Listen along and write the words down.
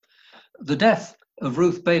The death of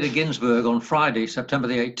Ruth Bader Ginsburg on Friday, September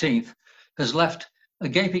the 18th, has left a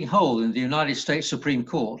gaping hole in the United States Supreme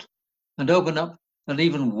Court and opened up an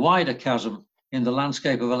even wider chasm in the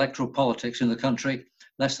landscape of electoral politics in the country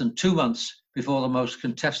less than 2 months before the most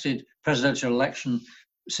contested presidential election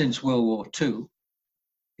since World War II.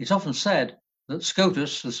 It's often said that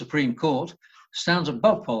SCOTUS, the Supreme Court, stands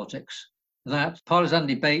above politics, that partisan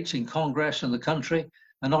debates in Congress and the country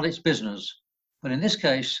are not its business. But in this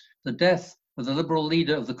case, the death of the Liberal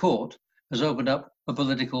leader of the court has opened up a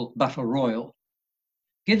political battle royal.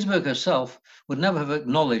 Ginsburg herself would never have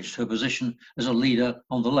acknowledged her position as a leader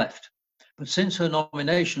on the left. But since her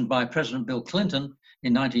nomination by President Bill Clinton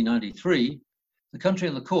in 1993, the country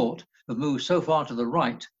and the court have moved so far to the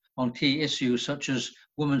right on key issues such as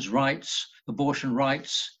women's rights, abortion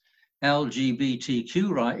rights,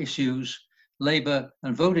 LGBTQ issues, labor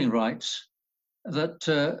and voting rights, that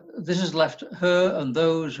this has left her and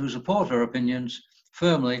those who support her opinions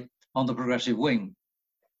firmly on the progressive wing.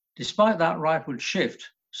 Despite that rightward shift,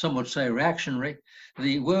 some would say reactionary,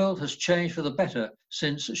 the world has changed for the better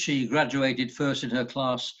since she graduated first in her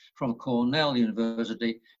class from Cornell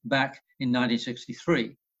University back in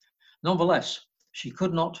 1963. Nonetheless, she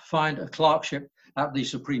could not find a clerkship at the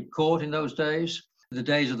Supreme Court in those days, the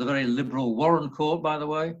days of the very liberal Warren Court, by the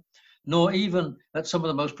way, nor even at some of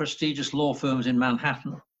the most prestigious law firms in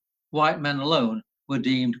Manhattan. White men alone were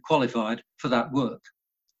deemed qualified for that work.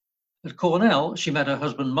 At Cornell, she met her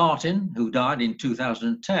husband Martin, who died in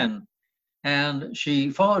 2010, and she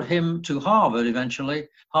followed him to Harvard eventually.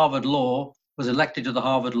 Harvard Law, was elected to the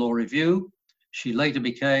Harvard Law Review. She later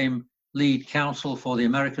became lead counsel for the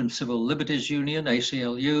American Civil Liberties Union,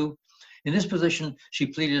 ACLU. In this position, she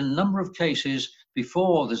pleaded a number of cases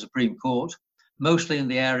before the Supreme Court, mostly in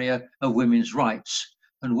the area of women's rights,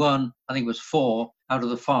 and won, I think it was 4 out of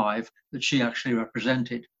the 5 that she actually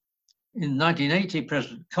represented. In 1980,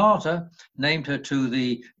 President Carter named her to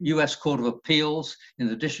the US Court of Appeals in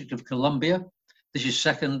the District of Columbia. This is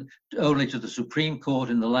second only to the Supreme Court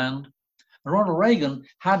in the land. And Ronald Reagan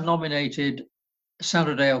had nominated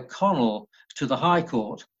Sandra Day O'Connell to the High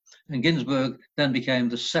Court, and Ginsburg then became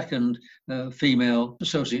the second female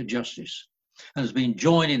Associate Justice, and has been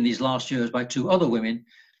joined in these last years by 2 other women,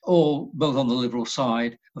 all both on the liberal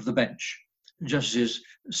side of the bench, Justices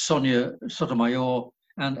Sonia Sotomayor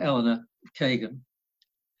and Eleanor Kagan.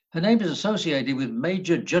 Her name is associated with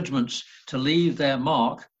major judgments to leave their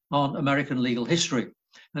mark on American legal history,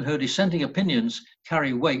 and her dissenting opinions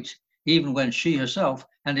carry weight even when she herself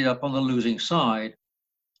ended up on the losing side.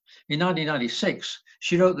 In 1996,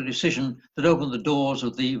 she wrote the decision that opened the doors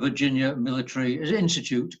of the Virginia Military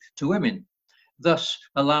Institute to women, thus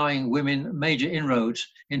allowing women major inroads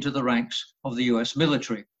into the ranks of the US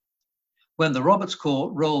military. When the Roberts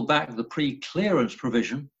Court rolled back the pre-clearance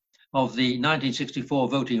provision of the 1964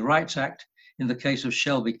 Voting Rights Act in the case of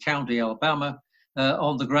Shelby County, Alabama,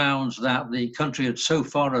 on the grounds that the country had so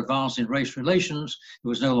far advanced in race relations it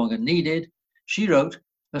was no longer needed, she wrote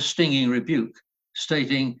a stinging rebuke,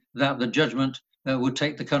 stating that the judgment would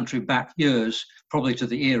take the country back years, probably to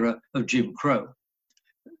the era of Jim Crow.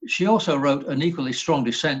 She also wrote an equally strong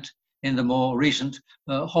dissent in the more recent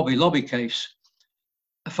Hobby Lobby case,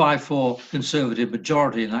 a 5-4 conservative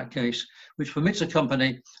majority in that case, which permits a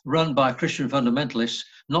company run by Christian fundamentalists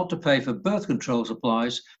not to pay for birth control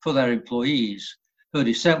supplies for their employees. Her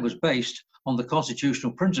dissent was based on the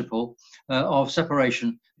constitutional principle of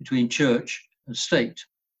separation between church and state.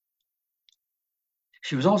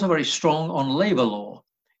 She was also very strong on labor law.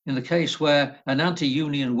 In the case where an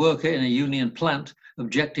anti-union worker in a union plant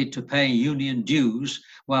objected to paying union dues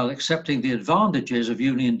while accepting the advantages of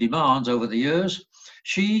union demands over the years,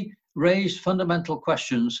 she raised fundamental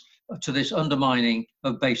questions to this undermining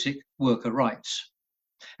of basic worker rights.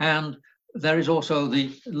 And there is also the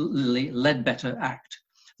Ledbetter Act.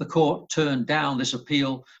 The court turned down this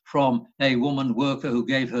appeal from a woman worker who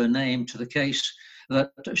gave her name to the case that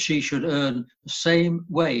she should earn the same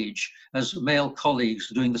wage as male colleagues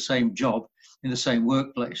doing the same job in the same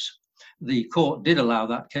workplace. The court did allow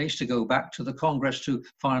that case to go back to the Congress to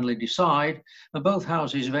finally decide, and both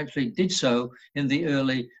houses eventually did so in the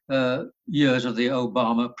early years of the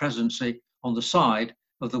Obama presidency on the side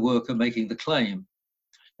of the worker making the claim.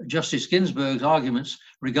 Justice Ginsburg's arguments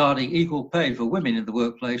regarding equal pay for women in the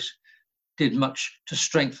workplace did much to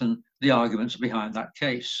strengthen the arguments behind that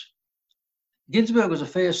case. Ginsburg was a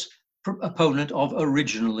fierce opponent of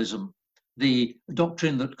originalism, the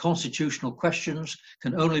doctrine that constitutional questions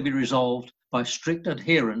can only be resolved by strict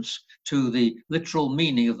adherence to the literal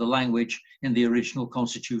meaning of the language in the original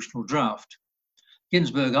constitutional draft.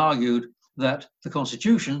 Ginsburg argued that the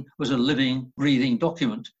Constitution was a living, breathing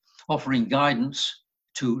document offering guidance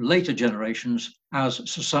to later generations as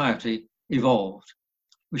society evolved.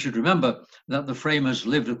 We should remember that the framers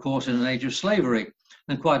lived, of course, in an age of slavery,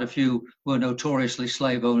 and quite a few were notoriously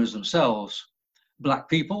slave owners themselves. Black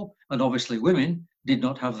people, and obviously women, did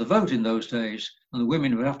not have the vote in those days, and the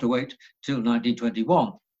women would have to wait till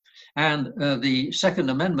 1921. And the Second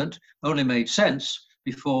Amendment only made sense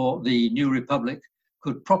before the new republic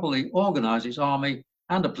could properly organize its army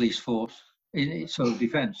and a police force in its own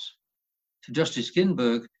defense. To Justice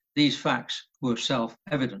Ginsburg, these facts were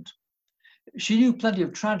self-evident. She knew plenty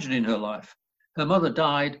of tragedy in her life. Her mother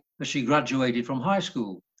died as she graduated from high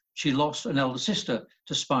school. She lost an elder sister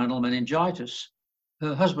to spinal meningitis.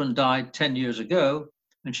 Her husband died 10 years ago,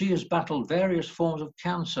 and she has battled various forms of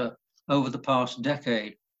cancer over the past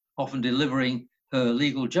decade, often delivering her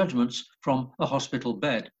legal judgments from a hospital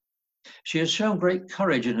bed. She has shown great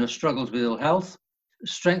courage in her struggles with ill health,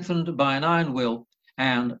 strengthened by an iron will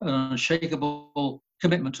and an unshakable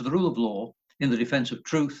commitment to the rule of law in the defense of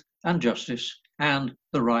truth and justice and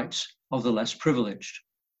the rights of the less privileged.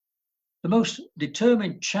 The most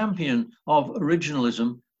determined champion of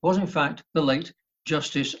originalism was, in fact, the late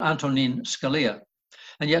Justice Antonin Scalia.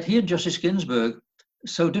 And yet he and Justice Ginsburg,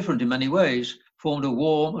 so different in many ways, formed a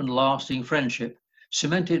warm and lasting friendship,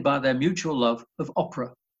 cemented by their mutual love of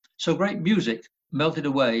opera. So great music melted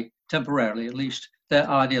away, temporarily at least, their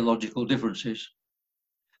ideological differences.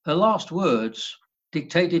 Her last words,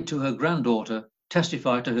 dictated to her granddaughter,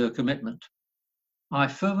 testify to her commitment. I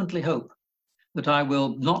fervently hope that I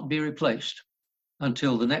will not be replaced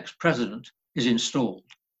until the next president is installed.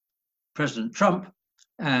 President Trump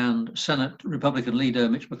and Senate Republican leader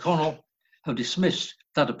Mitch McConnell have dismissed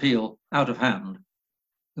that appeal out of hand.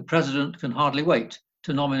 The president can hardly wait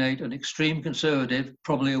to nominate an extreme conservative,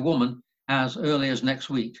 probably a woman, as early as next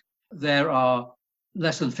week. There are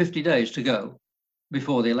less than 50 days to go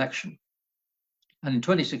before the election. And in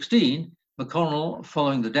 2016, McConnell,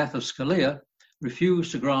 following the death of Scalia,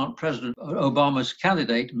 refused to grant President Obama's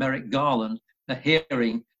candidate, Merrick Garland, a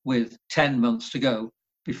hearing with 10 months to go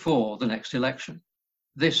before the next election.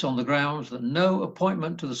 This on the grounds that no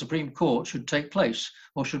appointment to the Supreme Court should take place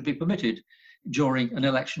or should be permitted during an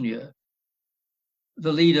election year.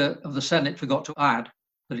 The leader of the Senate forgot to add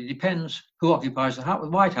that it depends who occupies the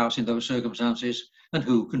White House in those circumstances and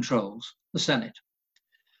who controls the Senate.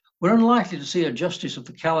 We're unlikely to see a justice of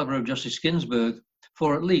the caliber of Justice Ginsburg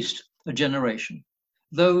for at least a generation.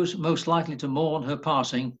 Those most likely to mourn her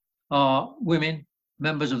passing are women,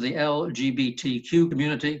 members of the LGBTQ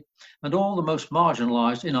community, and all the most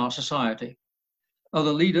marginalized in our society.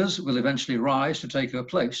 Other leaders will eventually rise to take her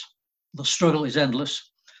place. The struggle is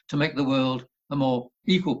endless to make the world a more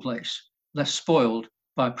equal place, less spoiled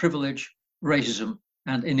by privilege, racism,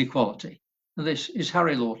 and inequality. And this is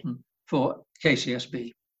Harry Lawton for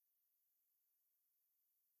KCSB.